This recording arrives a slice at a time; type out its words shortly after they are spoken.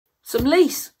some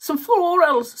lace, some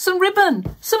florals, some ribbon,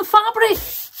 some fabric,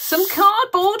 some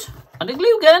cardboard and a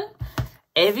glue gun.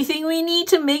 Everything we need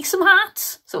to make some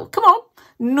hats. So come on,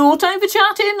 no time for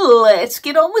chatting, let's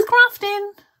get on with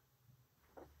crafting.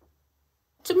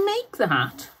 To make the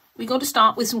hat, we're going to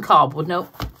start with some cardboard. Now,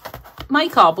 my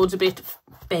cardboard's a bit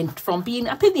bent from being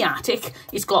up in the attic.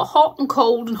 It's got hot and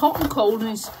cold and hot and cold,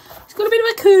 and it's got a bit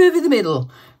of a curve in the middle.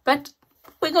 But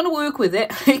we're going to work with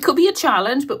it. It could be a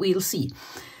challenge, but we'll see.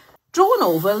 Draw an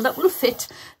oval that will fit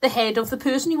the head of the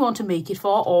person you want to make it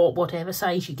for, or whatever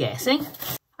size you're guessing.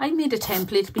 I made a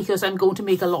template because I'm going to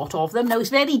make a lot of them. Now, it's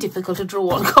very difficult to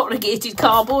draw on corrugated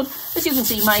cardboard. As you can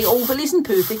see, my oval isn't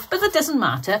perfect, but that doesn't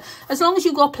matter. As long as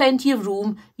you've got plenty of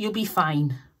room, you'll be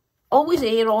fine. Always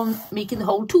err on making the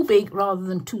hole too big rather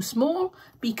than too small,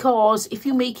 because if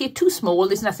you make it too small,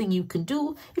 there's nothing you can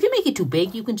do. If you make it too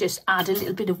big, you can just add a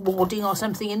little bit of wadding or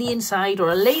something in the inside, or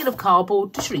a layer of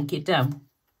cardboard to shrink it down.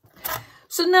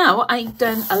 So now I've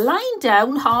done a line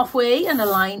down halfway and a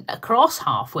line across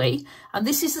halfway, and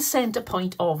this is the centre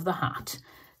point of the hat.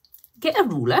 Get a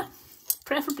ruler,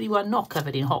 preferably one not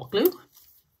covered in hot glue,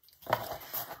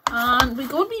 and we're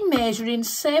going to be measuring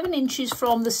 7 inches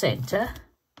from the centre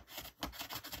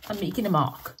and making a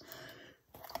mark.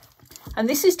 And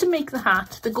this is to make the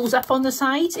hat that goes up on the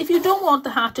sides. If you don't want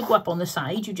the hat to go up on the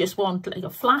side, you just want like a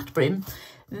flat brim,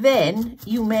 then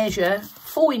you measure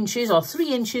 4 inches or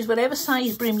 3 inches, whatever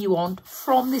size brim you want,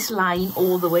 from this line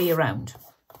all the way around.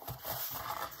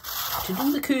 To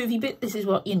do the curvy bit, this is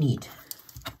what you need.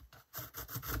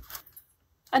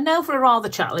 And now for a rather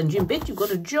challenging bit, you've got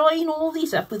to join all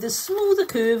these up with as smooth a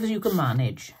curve as you can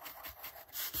manage.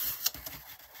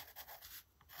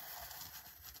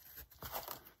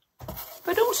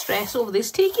 But don't stress over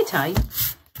this, take your time.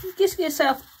 Just get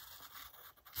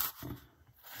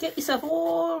yourself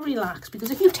all relaxed, because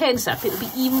if you tense up, it'll be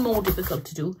even more difficult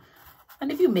to do.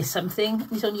 And if you miss something,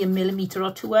 it's only a millimetre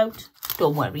or 2 out,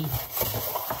 don't worry.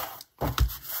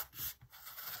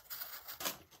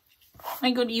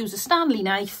 I'm going to use a Stanley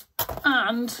knife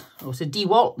and, it's a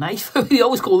DeWalt knife, we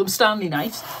always call them Stanley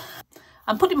knives.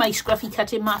 I'm putting my scruffy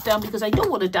cutting mat down because I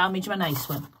don't want to damage my nice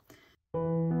one.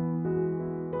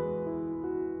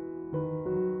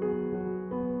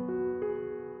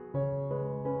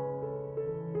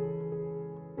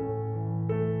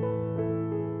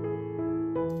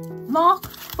 Mark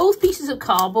both pieces of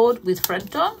cardboard with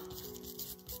front on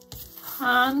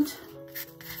and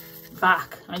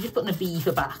back. I'm just putting a B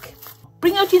for back.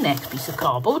 Bring out your next piece of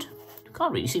cardboard. You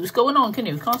can't really see what's going on, can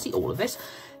you? You can't see all of this.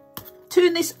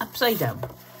 Turn this upside down.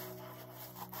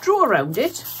 Draw around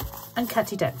it and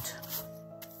cut it out,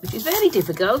 which is very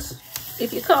difficult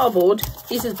if your cardboard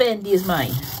is as bendy as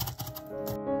mine.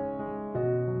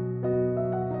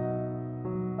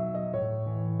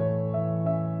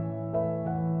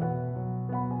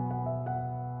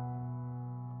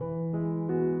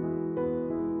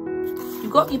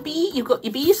 You've got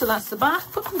your B, so that's the back.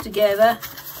 Put them together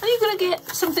and you're going to get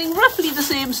something roughly the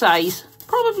same size.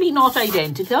 Probably not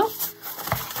identical,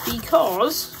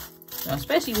 because,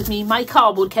 especially with me, my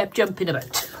cardboard kept jumping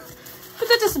about. But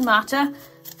that doesn't matter.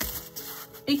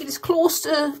 Make it as close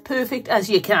to perfect as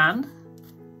you can.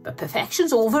 But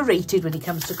perfection's overrated when it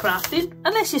comes to crafting,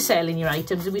 unless you're selling your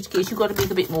items, in which case you've got to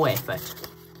make a bit more effort.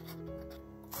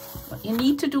 What you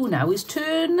need to do now is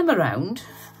turn them around.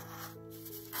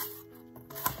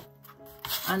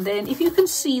 And then if you can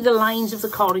see the lines of the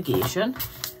corrugation,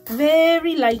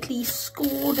 very lightly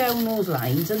score down those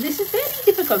lines. And this is very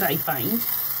difficult, I find,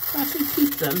 to actually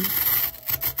keep them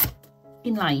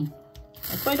in line.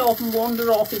 I quite often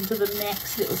wander off into the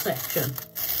next little section.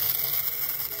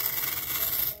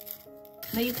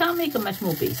 Now, you can make a much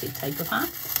more basic type of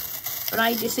hat, but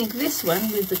I just think this one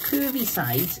with the curvy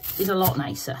sides is a lot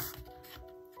nicer.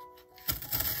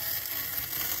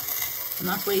 And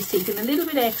that's why it's taken a little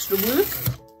bit extra work,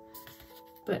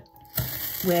 but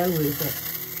well worth it.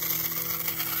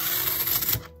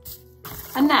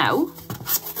 And now,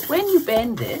 when you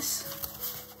bend this,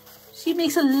 see, it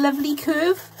makes a lovely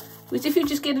curve. Whereas if you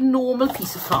just get a normal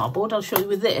piece of cardboard, I'll show you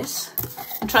with this,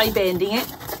 and try bending it,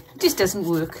 it just doesn't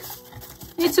work.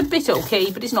 It's a bit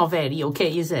okay, but it's not very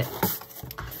okay, is it?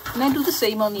 And then do the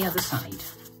same on the other side.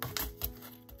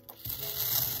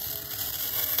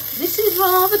 This is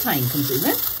rather time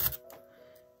consuming,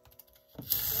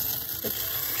 but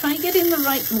try and get in the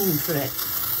right mood for it.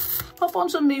 Pop on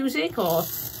some music or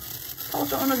pop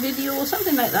it on a video or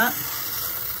something like that,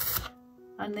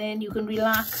 and then you can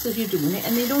relax as you're doing it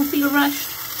and you don't feel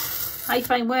rushed. I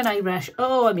find when I rush,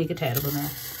 oh, I make a terrible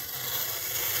mess.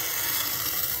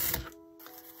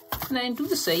 And then do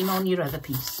the same on your other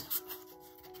piece.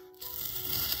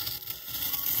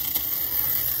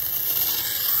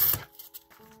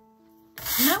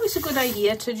 now it's a good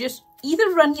idea to just either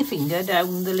run your finger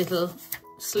down the little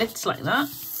slits like that,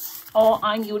 or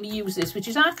I'm going to use this, which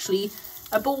is actually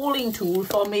a balling tool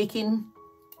for making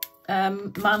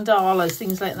mandalas,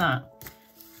 things like that.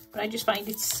 But I just find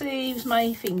it saves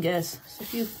my fingers. So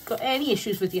if you've got any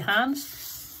issues with your hands,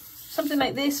 something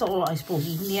like this, or I suppose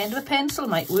even the end of a pencil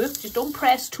might work. Just don't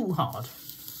press too hard.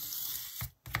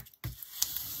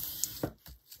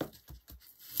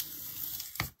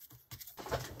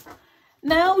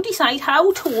 Now decide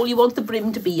how tall you want the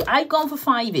brim to be. I've gone for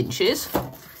 5 inches.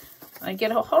 I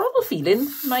get a horrible feeling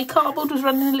my cardboard was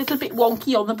running a little bit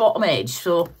wonky on the bottom edge,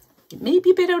 so it may be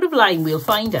a bit out of line, we'll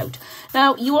find out.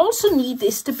 Now, you also need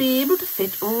this to be able to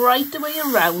fit right the way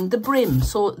around the brim.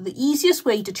 So the easiest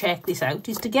way to check this out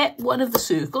is to get one of the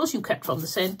circles you cut from the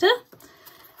centre,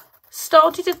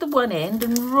 start it at the one end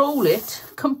and roll it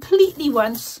completely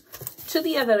once to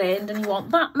the other end, and you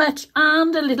want that much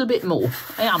and a little bit more.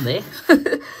 I am there.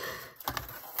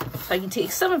 So I can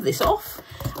take some of this off,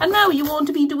 and now you want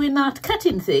to be doing that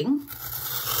cutting thing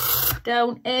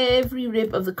down every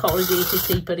rib of the corrugated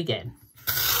paper again,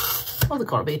 or the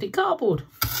corrugated cardboard.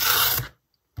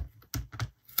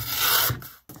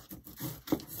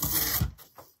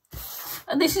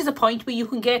 And this is the point where you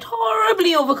can get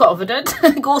horribly overconfident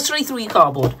and go straight through your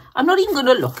cardboard. I'm not even going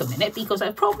to look a minute because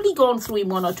I've probably gone through in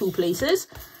 1 or 2 places.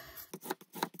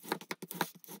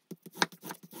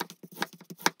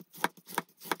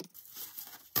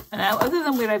 And now, other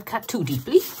than where I've cut too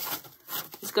deeply,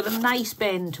 it's got a nice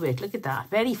bend to it. Look at that,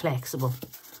 very flexible.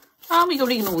 And we're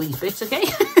going to ignore these bits, okay?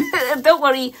 Don't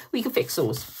worry, we can fix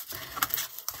those.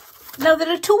 Now,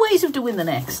 there are 2 ways of doing the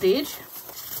next stage.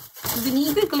 You can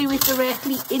either glue it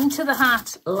directly into the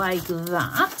hat like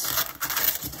that,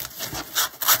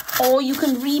 or you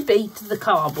can rebate the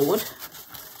cardboard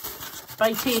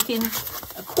by taking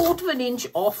 1/4 inch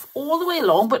off all the way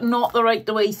along, but not the right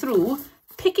the way through,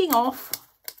 picking off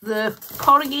the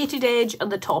corrugated edge and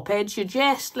the top edge. You're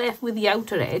just left with the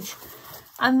outer edge,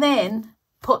 and then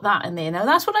put that in there. Now,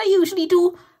 that's what I usually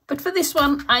do, but for this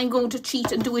one, I'm going to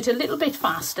cheat and do it a little bit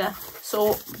faster.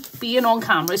 So being on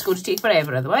camera is going to take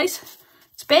forever otherwise.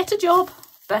 It's a better job,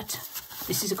 but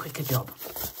this is a quicker job.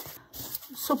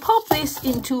 So pop this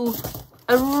into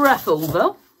a rough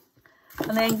oval,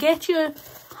 and then get your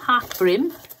hat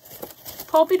brim,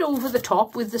 pop it over the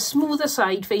top with the smoother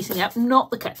side facing up,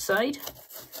 not the cut side.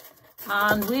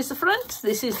 And where's the front?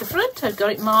 This is the front. I've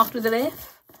got it marked with an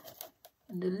F.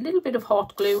 And a little bit of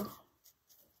hot glue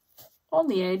on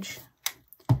the edge.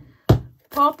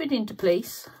 Pop it into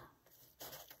place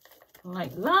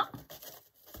like that.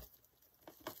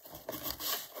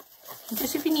 And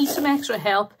just if you need some extra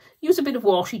help, use a bit of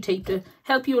washi tape to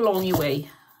help you along your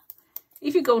way.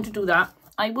 If you're going to do that,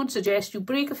 I would suggest you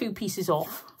break a few pieces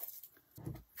off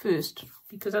first,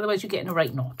 because otherwise you're getting a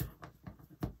right knot.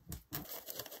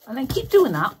 And then keep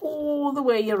doing that all the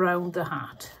way around the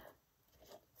hat,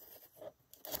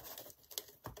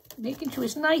 making sure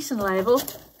it's nice and level,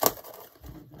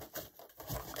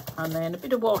 and then a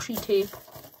bit of washi tape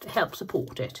to help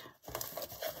support it.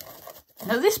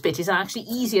 Now, this bit is actually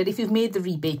easier if you've made the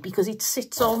rebate because it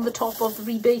sits on the top of the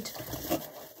rebate.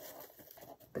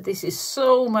 But this is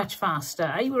so much faster.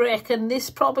 I reckon this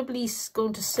probably is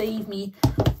going to save me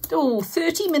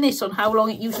 30 minutes on how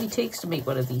long it usually takes to make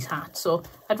one of these hats. So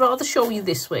I'd rather show you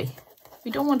this way.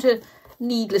 We don't want to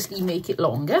needlessly make it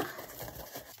longer.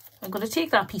 I'm going to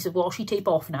take that piece of washi tape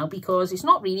off now because it's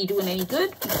not really doing any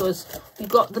good, because we've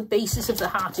got the basis of the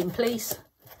hat in place.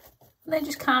 And then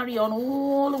just carry on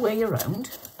all the way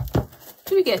around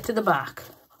till we get to the back.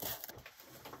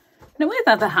 Now, with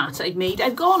other hats I've made,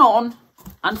 I've gone on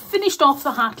and finished off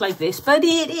the hat like this, but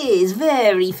it is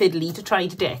very fiddly to try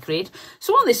to decorate.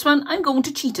 So on this one, I'm going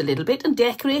to cheat a little bit and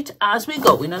decorate as we're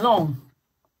going along.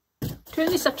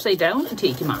 Turn this upside down and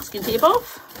take your masking tape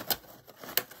off.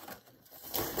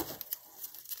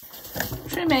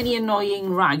 Trim any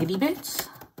annoying raggedy bits.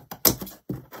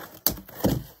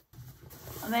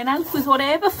 And then out with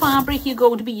whatever fabric you're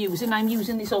going to be using. I'm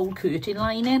using this old curtain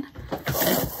lining.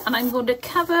 And I'm going to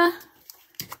cover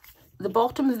the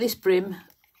bottom of this brim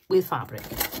with fabric.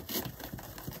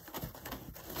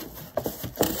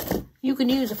 You can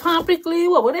use a fabric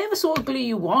glue or whatever sort of glue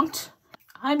you want.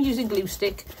 I'm using glue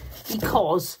stick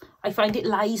because I find it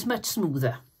lies much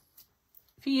smoother.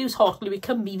 If you use hot glue, it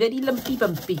can be very lumpy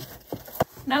bumpy.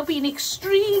 Now, being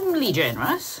extremely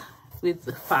generous with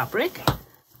the fabric,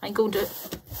 I'm going to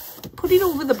put it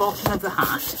over the bottom of the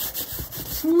hat,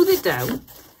 smooth it down,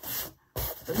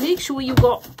 but make sure you've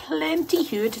got plenty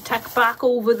here to tuck back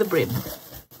over the brim.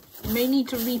 You may need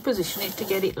to reposition it to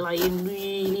get it lying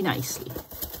really nicely.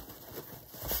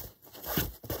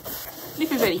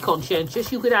 if you're very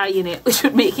conscientious, you could iron it, which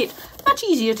would make it much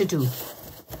easier to do.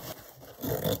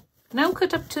 Now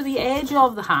cut up to the edge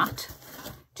of the hat,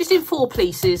 just in 4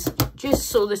 places, just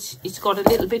so that it's got a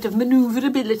little bit of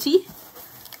manoeuvrability.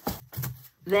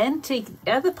 Then take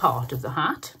the other part of the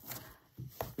hat.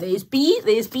 There's B,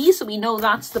 so we know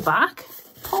that's the back.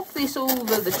 Pop this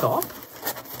over the top.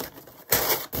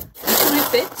 Make sure it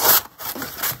fits.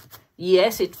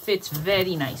 Yes, it fits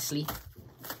very nicely.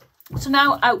 So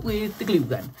now out with the glue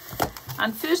gun.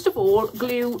 And first of all,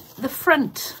 glue the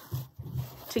front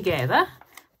together.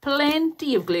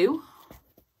 Plenty of glue.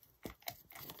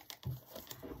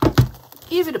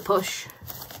 Give it a push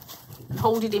and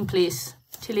hold it in place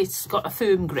till it's got a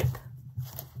firm grip.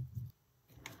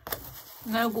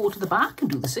 Now go to the back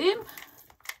and do the same.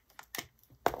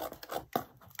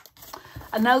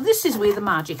 And now this is where the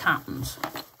magic happens,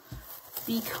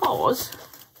 because,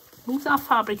 move that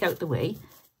fabric out the way,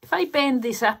 if I bend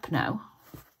this up now,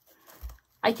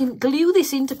 I can glue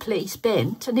this into place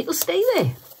bent and it'll stay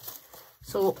there.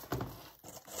 So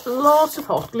lots of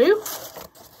hot glue.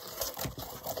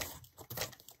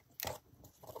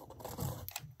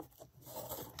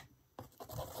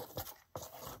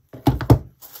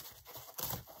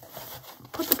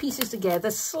 Put the pieces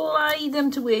together, slide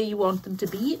them to where you want them to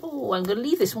be. Oh, I'm going to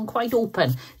leave this one quite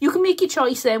open. You can make your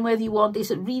choice then whether you want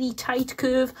this a really tight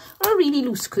curve or a really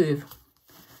loose curve.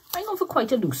 I'm going for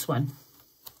quite a loose one.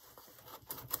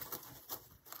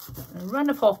 A run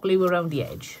of hot glue around the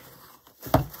edge.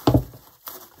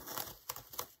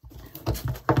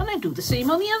 And I do the same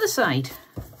on the other side.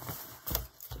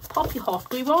 So pop your hot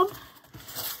glue on,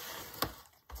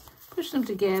 push them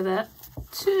together,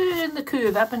 turn the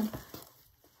curve up and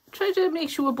try to make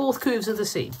sure both curves are the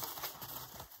same.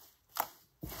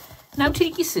 Now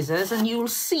take your scissors and you'll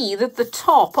see that the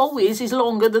top always is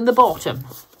longer than the bottom.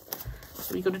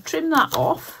 So you're going to trim that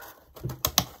off.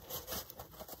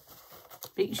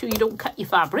 Making sure you don't cut your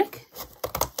fabric.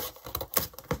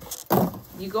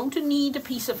 You're going to need a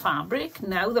piece of fabric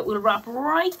now that will wrap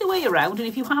right the way around, and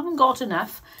if you haven't got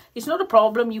enough, it's not a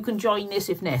problem, you can join this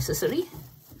if necessary.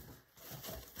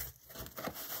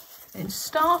 Then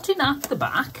starting at the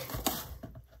back,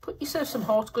 put yourself some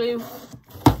hot glue,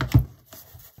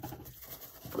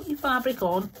 put your fabric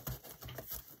on,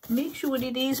 make sure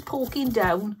it is poking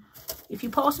down, if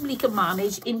you possibly can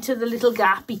manage, into the little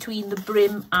gap between the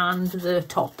brim and the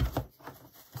top.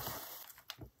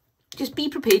 Just be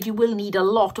prepared, you will need a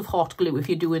lot of hot glue if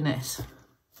you're doing this.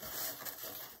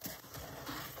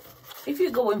 If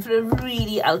you're going for a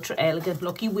really ultra elegant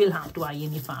look, you will have to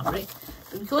iron your fabric.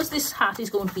 But because this hat is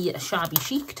going to be a shabby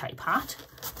chic type hat,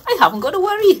 I haven't got to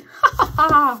worry.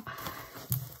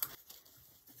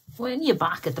 When you're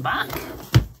back at the back,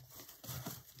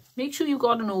 make sure you've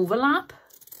got an overlap.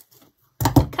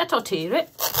 Cut or tear it.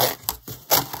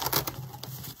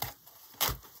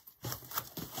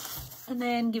 And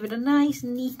then give it a nice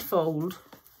neat fold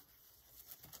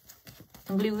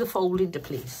and glue the fold into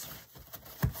place.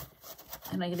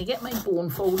 And I'm going to get my bone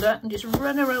folder and just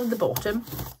run around the bottom,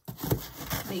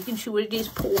 making sure it is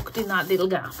poked in that little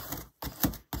gap.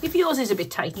 If yours is a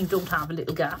bit tight and you don't have a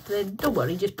little gap, then don't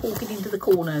worry, just poke it into the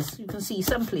corners. You can see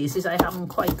some places I haven't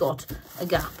quite got a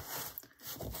gap.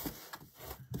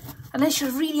 Unless you're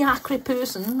a really accurate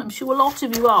person, I'm sure a lot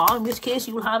of you are, in which case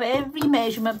you'll have every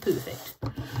measurement perfect.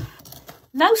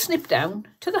 Now snip down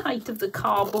to the height of the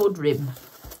cardboard rim.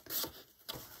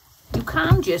 You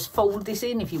can just fold this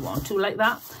in if you want to, like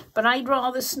that, but I'd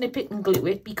rather snip it and glue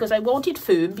it because I want it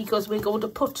firm, because we're going to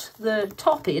put the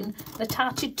top in and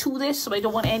attach it to this, so I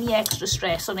don't want any extra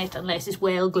stress on it unless it's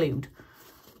well glued.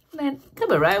 And then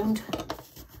come around,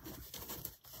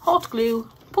 hot glue,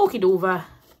 poke it over,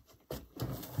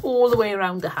 all the way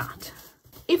around the hat.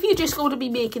 If you're just going to be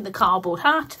making the cardboard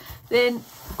hat, then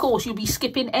of course you'll be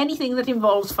skipping anything that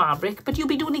involves fabric, but you'll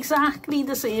be doing exactly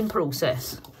the same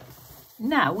process.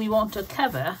 Now we want to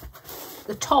cover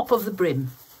the top of the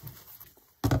brim.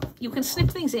 You can snip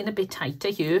things in a bit tighter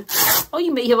here, or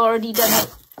you may have already done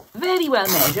it very well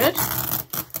measured.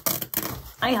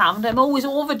 I haven't, I'm always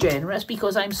over generous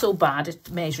because I'm so bad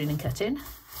at measuring and cutting.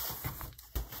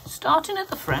 Starting at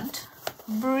the front,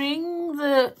 bring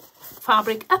the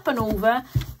fabric up and over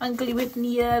and glue it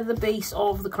near the base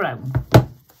of the crown,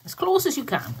 as close as you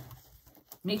can.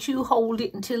 Make sure you hold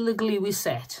it until the glue is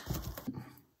set.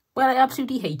 Well, I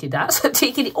absolutely hated that, so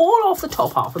taking it all off the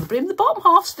top half of the brim, the bottom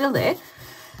half's still there.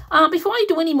 Before I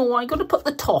do any more, I'm going to put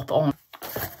the top on.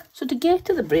 So to get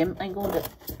to the brim, I'm going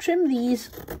to trim these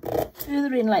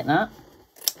further in like that,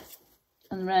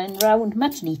 and then round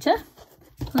much neater.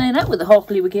 And then out with the hot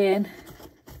glue again,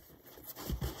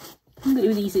 and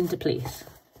glue these into place.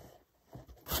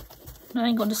 Now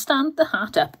I'm going to stand the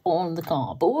hat up on the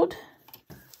cardboard,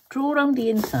 draw around the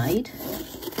inside,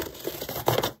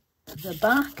 the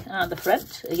back and the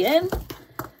front again,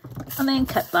 and then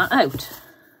cut that out.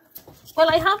 Well,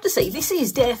 I have to say, this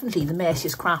is definitely the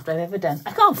messiest craft I've ever done.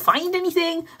 I can't find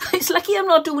anything. It's lucky I'm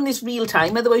not doing this real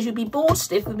time, otherwise you'd be bored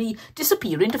stiff with me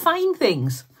disappearing to find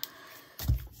things.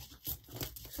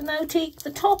 So now take the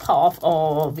top half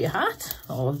of your hat,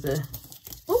 or the,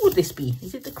 what would this be?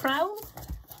 Is it the crown?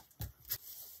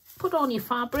 Put on your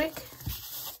fabric.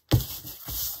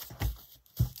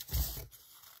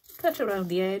 Cut around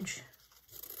the edge.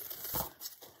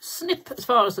 Snip as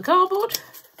far as the cardboard.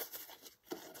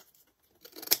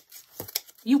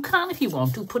 You can, if you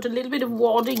want to, put a little bit of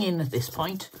wadding in at this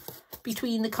point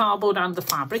between the cardboard and the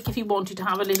fabric if you wanted to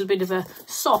have a little bit of a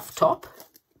soft top.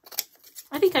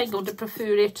 I think I'm going to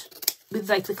prefer it with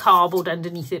like the cardboard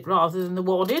underneath it rather than the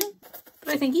wadding, but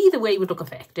I think either way would look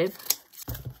effective.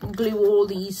 And glue all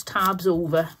these tabs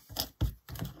over.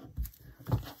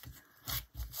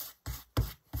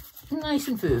 Nice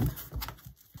and firm.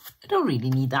 I don't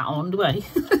really need that on, do I?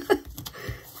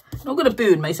 I'm not going to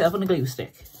burn myself on a glue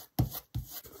stick.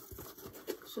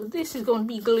 So this is going to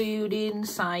be glued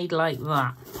inside like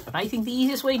that. But I think the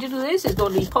easiest way to do this is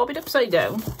going to be pop it upside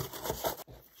down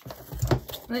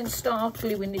and then start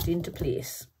gluing it into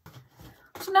place.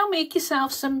 So now make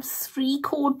yourself some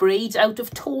 3-cord braids out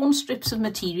of torn strips of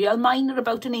material. Mine are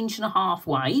about 1.5 inches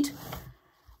wide.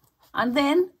 And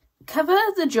then cover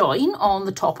the join on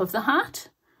the top of the hat.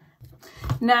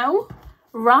 Now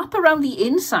wrap around the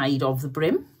inside of the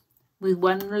brim with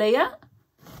one layer.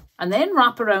 And then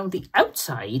wrap around the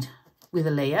outside with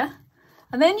a layer.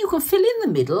 And then you can fill in the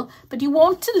middle, but you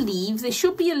want to leave, there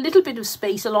should be a little bit of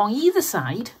space along either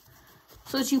side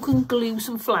so that you can glue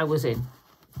some flowers in.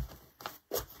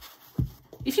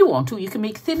 If you want to, you can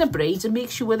make thinner braids and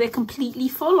make sure they're completely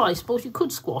full. I suppose you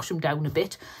could squash them down a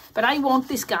bit, but I want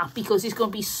this gap because it's going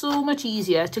to be so much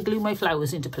easier to glue my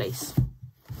flowers into place.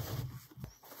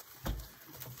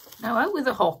 Now out with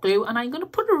the hot glue, and I'm going to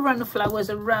put a run of flowers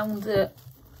around the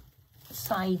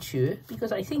side here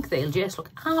because I think they'll just look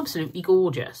absolutely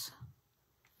gorgeous.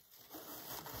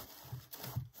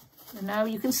 And now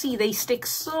you can see they stick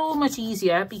so much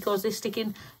easier because they're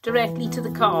sticking directly to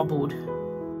the cardboard.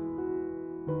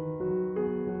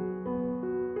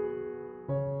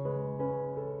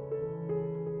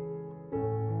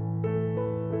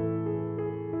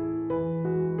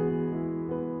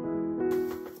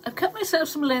 I've cut myself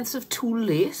some lengths of tulle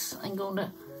lace. I'm going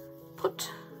to put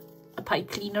a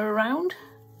pipe cleaner around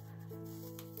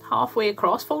halfway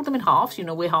across, fold them in half so you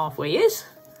know where halfway is.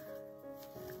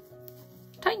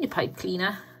 Tighten your pipe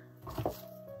cleaner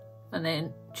and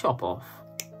then chop off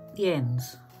the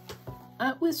ends.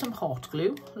 With some hot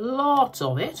glue, lots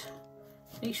of it.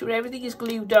 Make sure everything is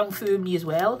glued down firmly as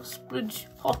well. Spread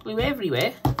hot glue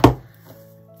everywhere.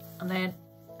 And then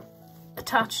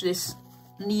attach this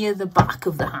near the back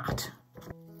of the hat.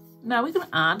 Now we're going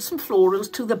to add some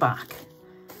florals to the back.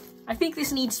 I think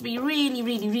this needs to be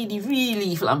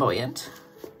really flamboyant.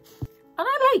 And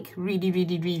I like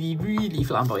really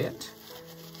flamboyant.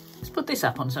 Let's put this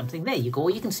up on something. There you go.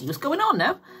 You can see what's going on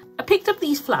now. I picked up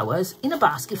these flowers in a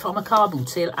basket from a car boot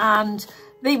sale and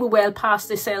they were well past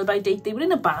their sell by date. They were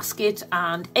in a basket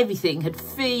and everything had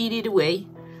faded away.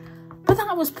 But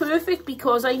that was perfect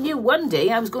because I knew one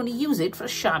day I was going to use it for a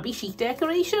shabby chic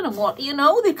decoration, and what do you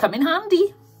know, they come in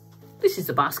handy. This is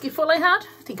the basket full I had.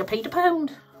 I think I paid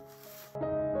 £1.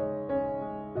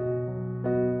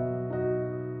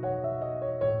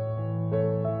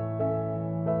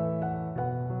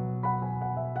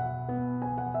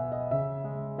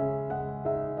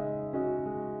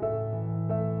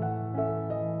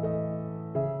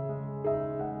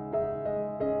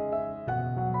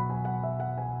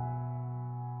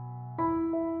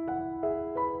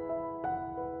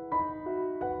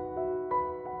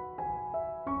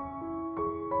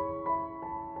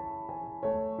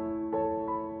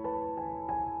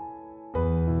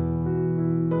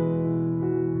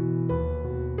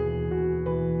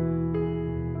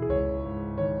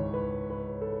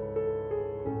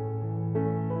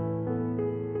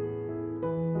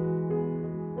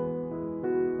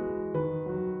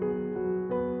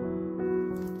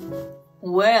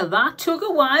 Well, that took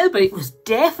a while, but it was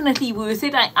definitely worth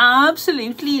it. I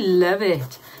absolutely love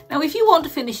it. Now, if you want to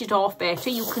finish it off better,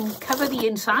 you can cover the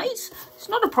insides. It's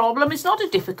not a problem. It's not a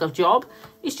difficult job.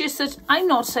 It's just that I'm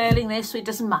not selling this, so it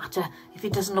doesn't matter if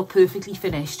it doesn't look perfectly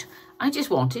finished. I just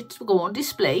want it to go on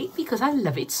display because I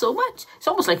love it so much. It's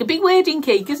almost like a big wedding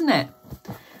cake, isn't it?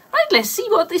 Right, let's see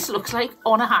what this looks like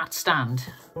on a hat stand.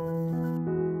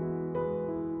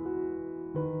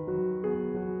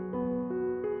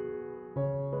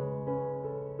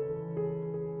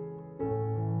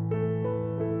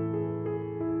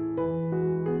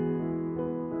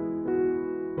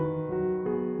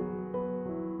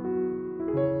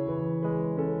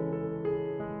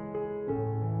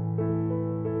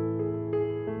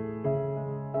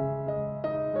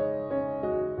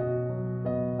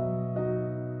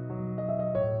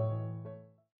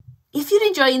 you're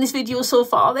enjoying this video so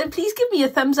far, then please give me a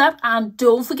thumbs up and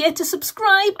don't forget to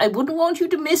subscribe. I wouldn't want you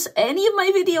to miss any of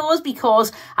my videos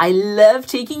because I love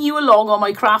taking you along on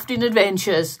my crafting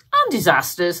adventures and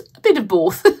disasters, a bit of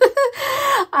both.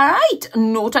 Alright,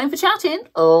 no time for chatting,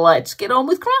 let's get on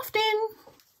with crafting.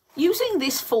 Using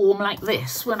this foam like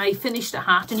this when I finish the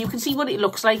hat, and you can see what it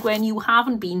looks like when you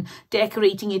haven't been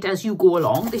decorating it as you go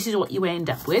along. This is what you end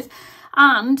up with.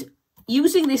 And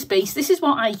using this base, this is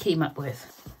what I came up with.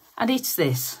 And it's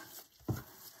this.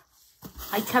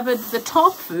 I covered the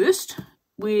top first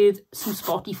with some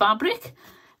spotty fabric,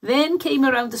 then came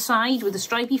around the side with a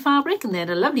stripy fabric and then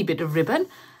a lovely bit of ribbon.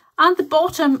 And the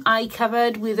bottom I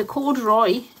covered with a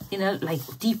corduroy in a like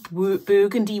deep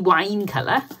burgundy wine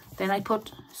colour. Then I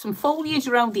put some foliage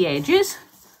around the edges,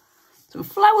 some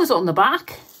flowers on the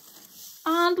back,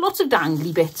 and lots of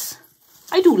dangly bits.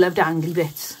 I do love dangly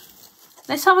bits.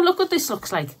 Let's have a look what this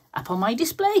looks like up on my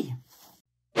display.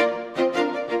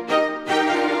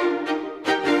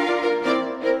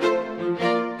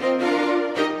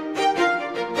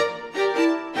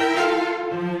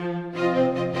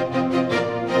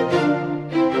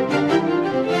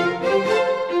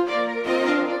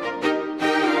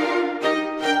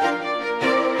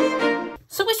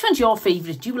 Your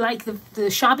favourite? Do you like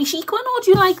the shabby chic one or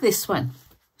do you like this one?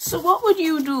 So what would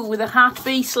you do with a hat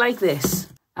base like this?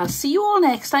 I'll see you all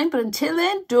next time, but until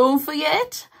then, don't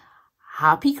forget,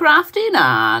 happy crafting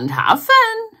and have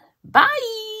fun.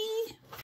 Bye!